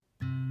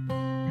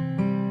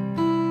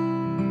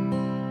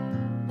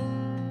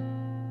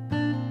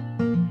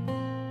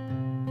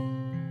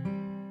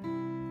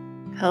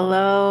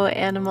Hello,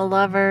 animal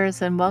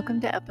lovers, and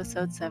welcome to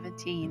episode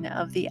 17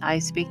 of the I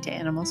Speak to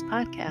Animals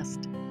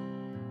podcast.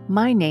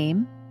 My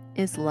name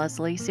is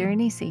Leslie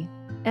Serenisi,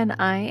 and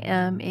I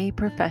am a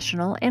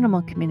professional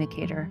animal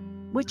communicator,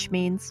 which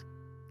means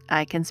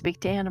I can speak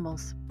to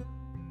animals.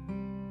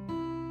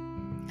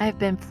 I've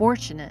been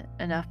fortunate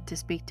enough to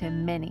speak to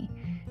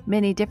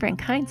many different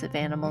kinds of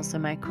animals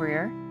in my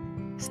career,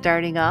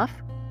 starting off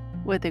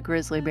with a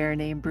grizzly bear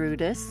named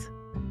Brutus.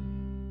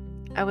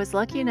 I was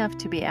lucky enough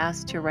to be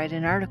asked to write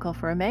an article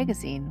for a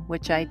magazine,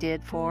 which I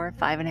did for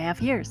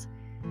 5.5 years,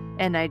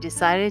 and I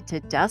decided to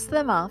dust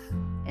them off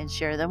and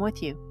share them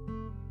with you.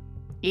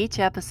 Each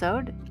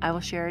episode, I will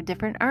share a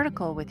different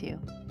article with you,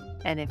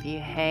 and if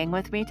you hang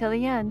with me till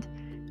the end,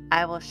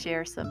 I will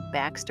share some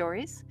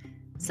backstories,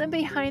 some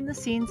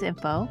behind-the-scenes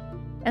info,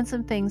 and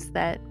some things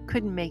that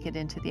couldn't make it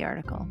into the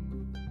article.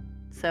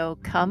 So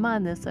come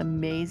on this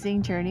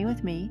amazing journey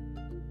with me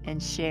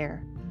and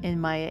share in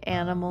my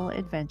animal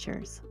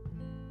adventures.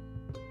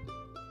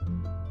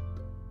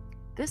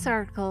 This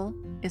article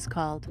is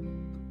called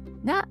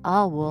Not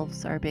All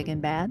Wolves Are Big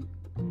and Bad.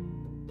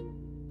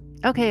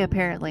 Okay,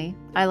 apparently,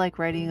 I like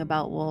writing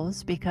about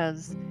wolves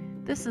because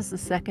this is the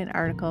second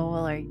article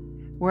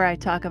where I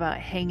talk about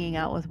hanging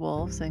out with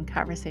wolves and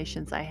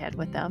conversations I had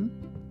with them.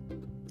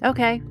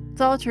 Okay,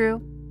 it's all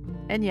true.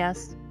 And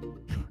yes,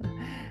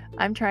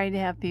 I'm trying to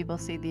have people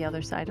see the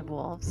other side of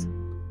wolves.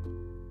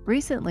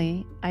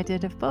 Recently, I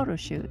did a photo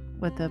shoot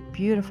with a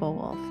beautiful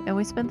wolf, and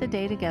we spent the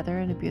day together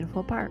in a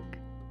beautiful park.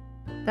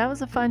 That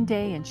was a fun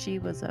day, and she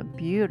was a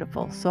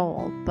beautiful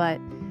soul, but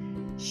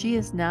she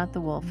is not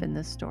the wolf in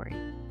this story.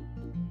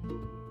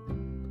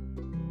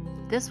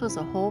 This was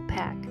a whole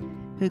pack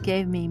who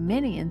gave me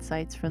many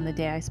insights from the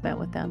day I spent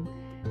with them,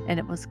 and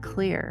it was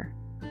clear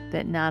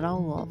that not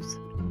all wolves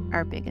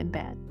are big and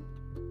bad.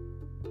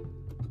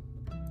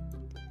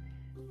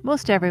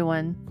 Most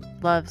everyone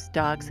loves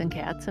dogs and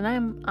cats, and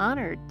I'm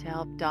honored to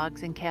help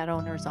dogs and cat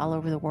owners all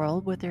over the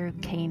world with their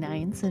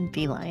canines and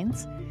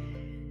felines.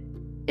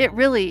 It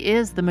really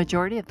is the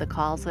majority of the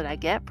calls that I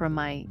get from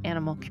my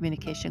animal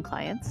communication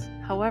clients.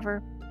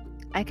 However,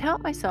 I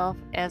count myself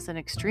as an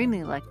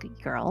extremely lucky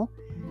girl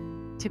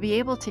to be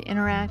able to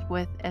interact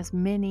with as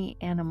many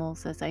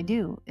animals as I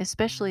do,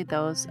 especially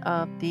those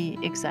of the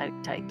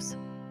exotic types.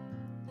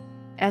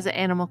 As an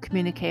animal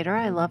communicator,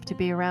 I love to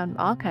be around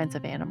all kinds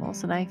of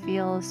animals, and I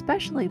feel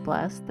especially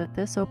blessed that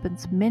this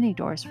opens many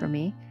doors for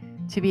me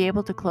to be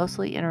able to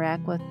closely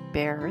interact with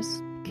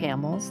bears,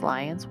 camels,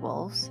 lions,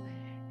 wolves,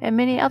 and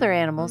many other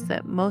animals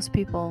that most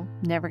people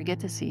never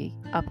get to see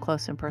up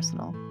close and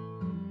personal.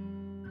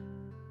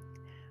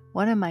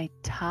 One of my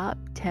top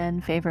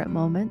 10 favorite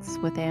moments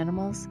with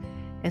animals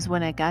is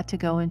when I got to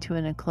go into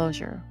an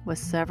enclosure with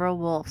several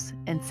wolves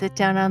and sit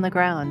down on the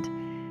ground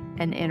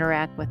and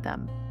interact with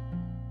them.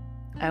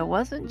 I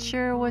wasn't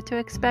sure what to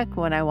expect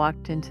when I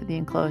walked into the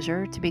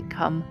enclosure to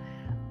become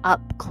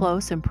up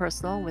close and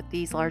personal with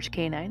these large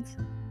canines.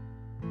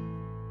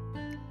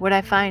 Would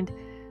I find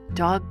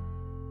dog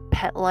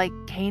pet-like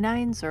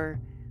canines, or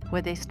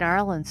would they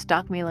snarl and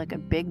stalk me like a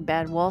big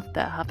bad wolf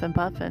that huff and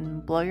puff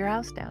and blow your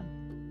house down?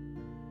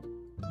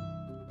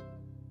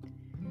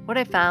 What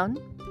I found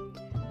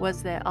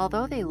was that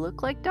although they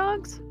look like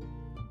dogs,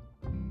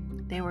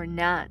 they were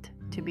not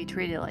to be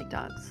treated like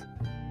dogs.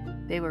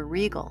 They were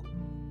regal,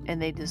 and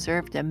they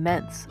deserved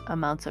immense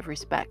amounts of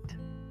respect.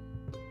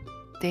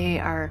 They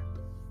are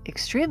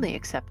extremely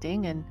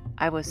accepting, and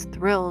I was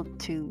thrilled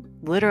to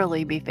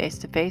literally be face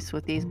to face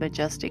with these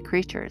majestic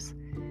creatures.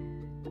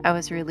 I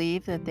was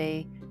relieved that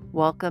they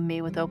welcomed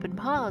me with open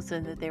paws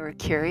and that they were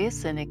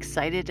curious and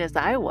excited as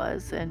I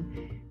was,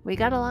 and we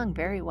got along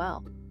very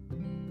well.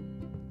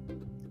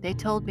 They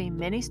told me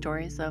many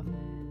stories of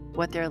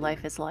what their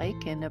life is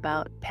like and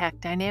about pack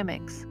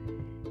dynamics.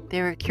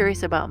 They were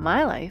curious about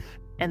my life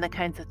and the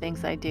kinds of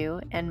things I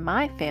do and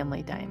my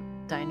family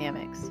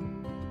dynamics.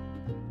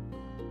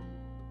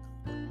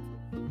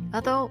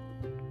 Although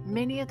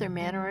many of their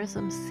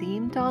mannerisms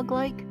seemed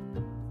dog-like,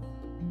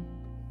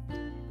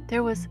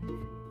 there was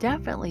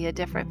definitely a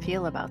different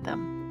feel about them.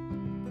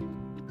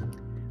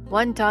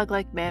 One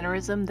dog-like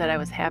mannerism that I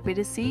was happy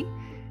to see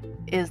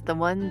is the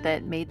one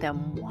that made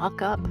them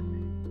walk up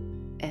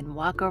and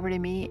walk over to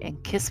me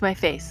and kiss my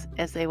face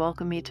as they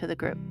welcomed me to the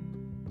group.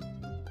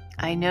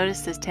 I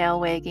noticed his tail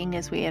wagging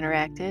as we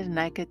interacted, and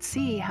I could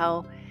see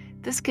how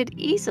this could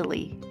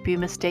easily be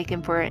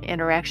mistaken for an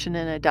interaction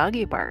in a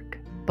doggy bark.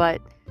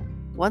 But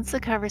once the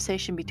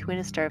conversation between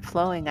us started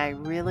flowing, I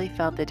really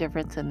felt the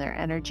difference in their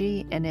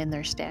energy and in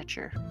their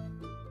stature.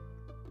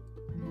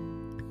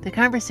 The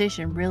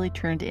conversation really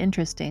turned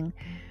interesting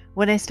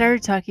when I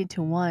started talking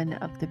to one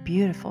of the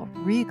beautiful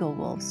regal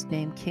wolves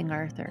named King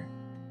Arthur.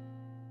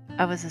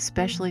 I was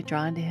especially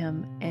drawn to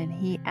him, and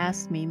he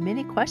asked me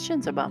many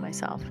questions about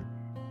myself.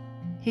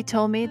 He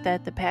told me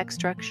that the pack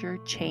structure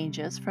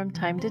changes from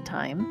time to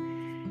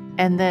time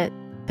and that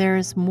there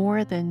is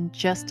more than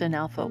just an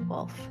alpha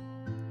wolf.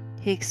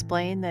 He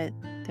explained that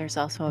there's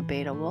also a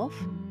beta wolf,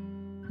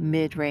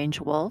 mid-range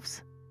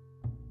wolves,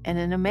 and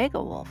an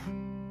omega wolf.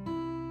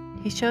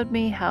 He showed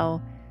me how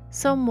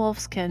Some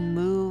wolves can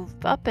move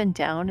up and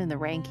down in the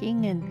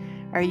ranking and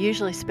are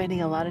usually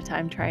spending a lot of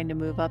time trying to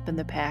move up in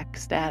the pack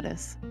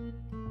status.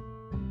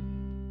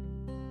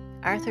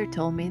 Arthur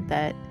told me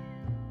that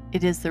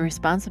it is the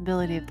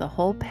responsibility of the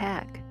whole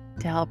pack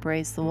to help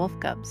raise the wolf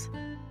cubs.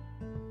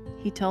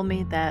 He told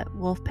me that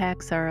wolf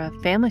packs are a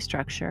family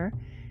structure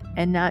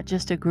and not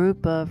just a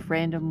group of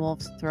random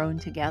wolves thrown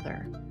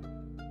together.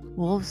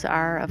 Wolves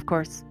are, of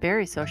course,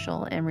 very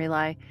social and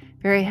rely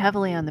very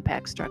heavily on the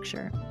pack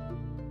structure.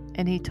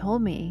 And he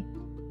told me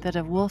that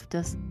if the wolf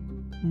does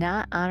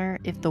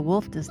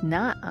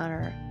not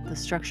honor the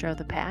structure of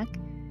the pack,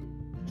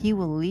 he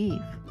will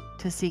leave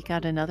to seek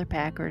out another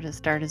pack or to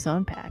start his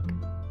own pack,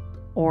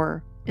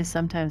 or is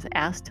sometimes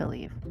asked to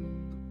leave.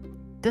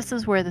 This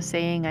is where the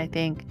saying, I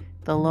think,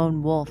 the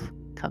lone wolf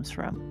comes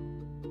from.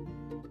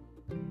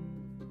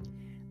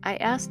 I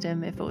asked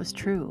him if it was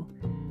true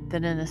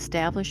that an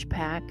established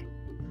pack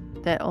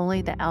that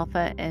only the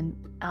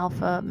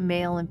alpha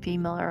male and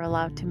female are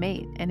allowed to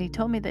mate, and he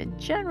told me that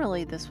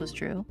generally this was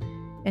true,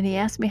 and he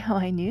asked me how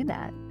I knew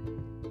that.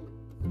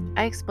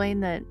 I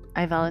explained that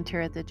I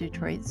volunteer at the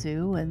Detroit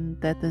Zoo and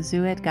that the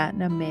zoo had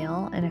gotten a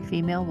male and a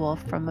female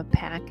wolf from a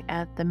pack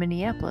at the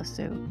Minneapolis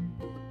Zoo.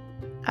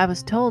 I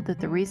was told that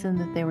the reason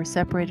that they were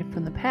separated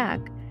from the pack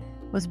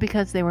was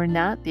because they were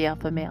not the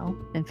alpha male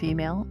and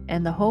female,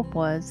 and the hope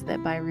was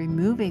that by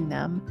removing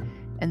them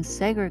and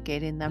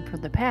segregating them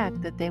from the pack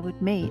that they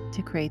would mate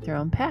to create their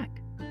own pack.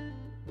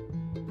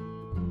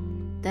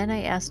 Then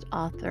I asked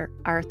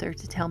Arthur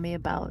to tell me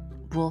about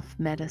wolf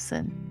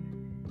medicine.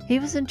 He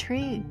was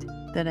intrigued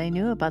that I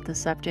knew about the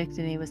subject,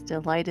 and he was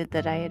delighted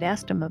that I had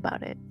asked him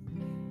about it.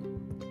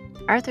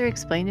 Arthur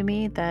explained to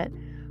me that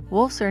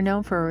wolves are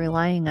known for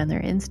relying on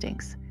their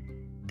instincts.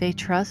 They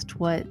trust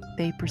what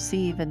they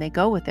perceive and they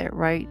go with it,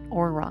 right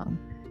or wrong.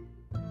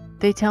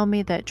 They tell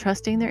me that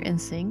trusting their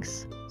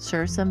instincts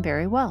serves them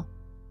very well.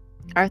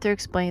 Arthur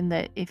explained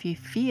that if you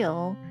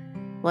feel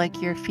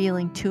like you're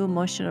feeling too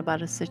emotional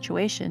about a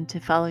situation, to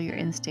follow your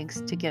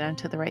instincts to get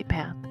onto the right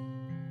path.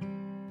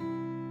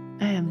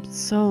 I am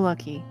so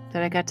lucky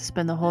that I got to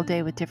spend the whole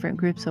day with different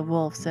groups of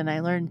wolves, and I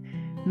learned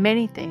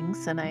many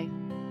things, and I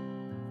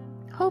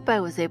hope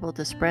I was able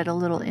to spread a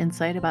little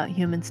insight about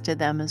humans to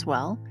them as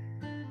well.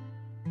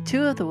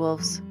 2 of the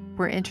wolves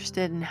were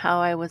interested in how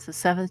I was the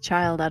 7th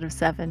child out of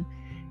 7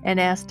 and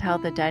asked how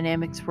the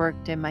dynamics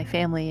worked in my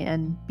family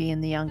and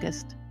being the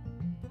youngest.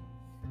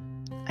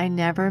 I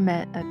never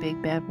met a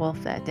big bad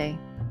wolf that day.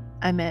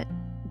 I met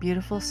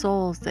beautiful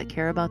souls that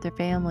care about their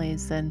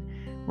families and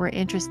were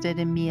interested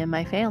in me and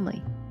my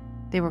family.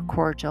 They were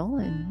cordial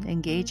and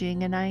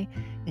engaging, and I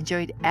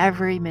enjoyed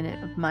every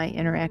minute of my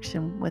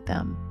interaction with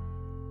them.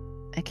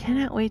 I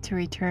cannot wait to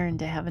return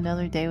to have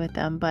another day with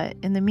them, but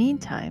in the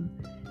meantime,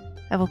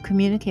 I will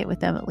communicate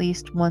with them at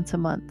least once a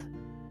month.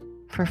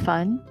 For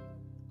fun,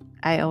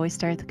 I always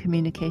start the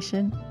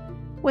communication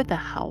with a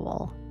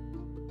howl.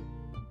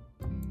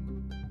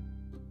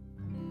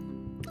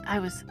 I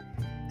was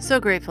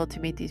so grateful to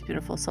meet these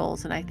beautiful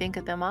souls, and I think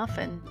of them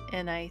often,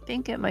 and I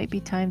think it might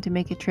be time to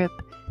make a trip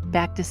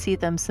back to see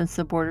them since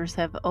the borders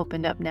have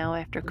opened up now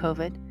after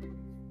COVID.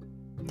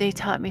 They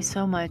taught me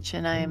so much,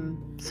 and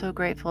I'm so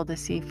grateful to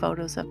see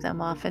photos of them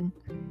often.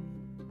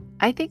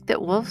 I think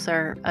that wolves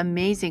are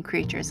amazing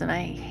creatures, and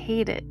I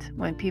hate it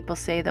when people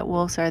say that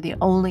wolves are the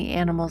only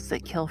animals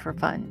that kill for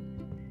fun.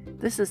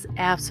 This is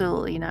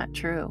absolutely not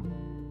true.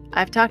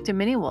 I've talked to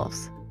many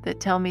wolves that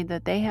tell me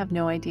that they have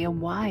no idea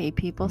why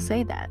people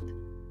say that.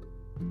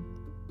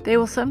 They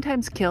will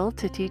sometimes kill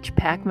to teach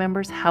pack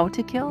members how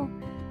to kill,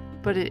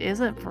 but it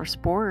isn't for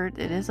sport,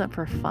 it isn't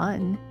for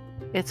fun,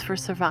 it's for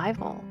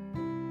survival.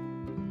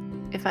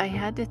 If I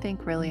had to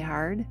think really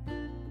hard,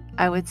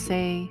 I would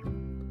say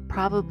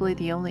probably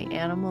the only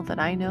animal that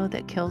I know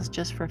that kills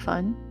just for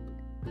fun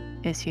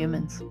is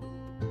humans.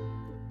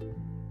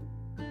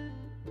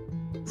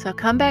 So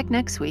come back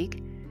next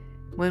week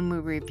when we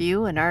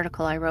review an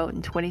article I wrote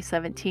in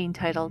 2017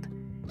 titled,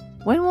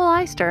 "When Will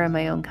I Star in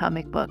My Own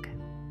Comic Book?"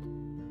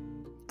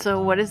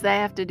 So what does that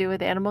have to do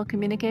with animal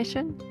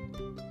communication?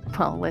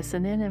 Well,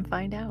 listen in and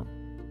find out.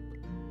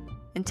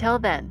 Until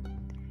then,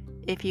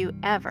 if you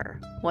ever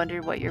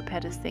wondered what your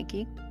pet is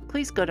thinking,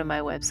 please go to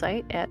my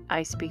website at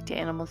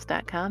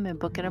ispeaktoanimals.com and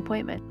book an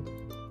appointment.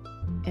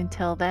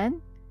 Until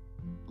then,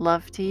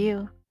 love to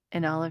you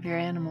and all of your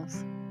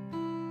animals.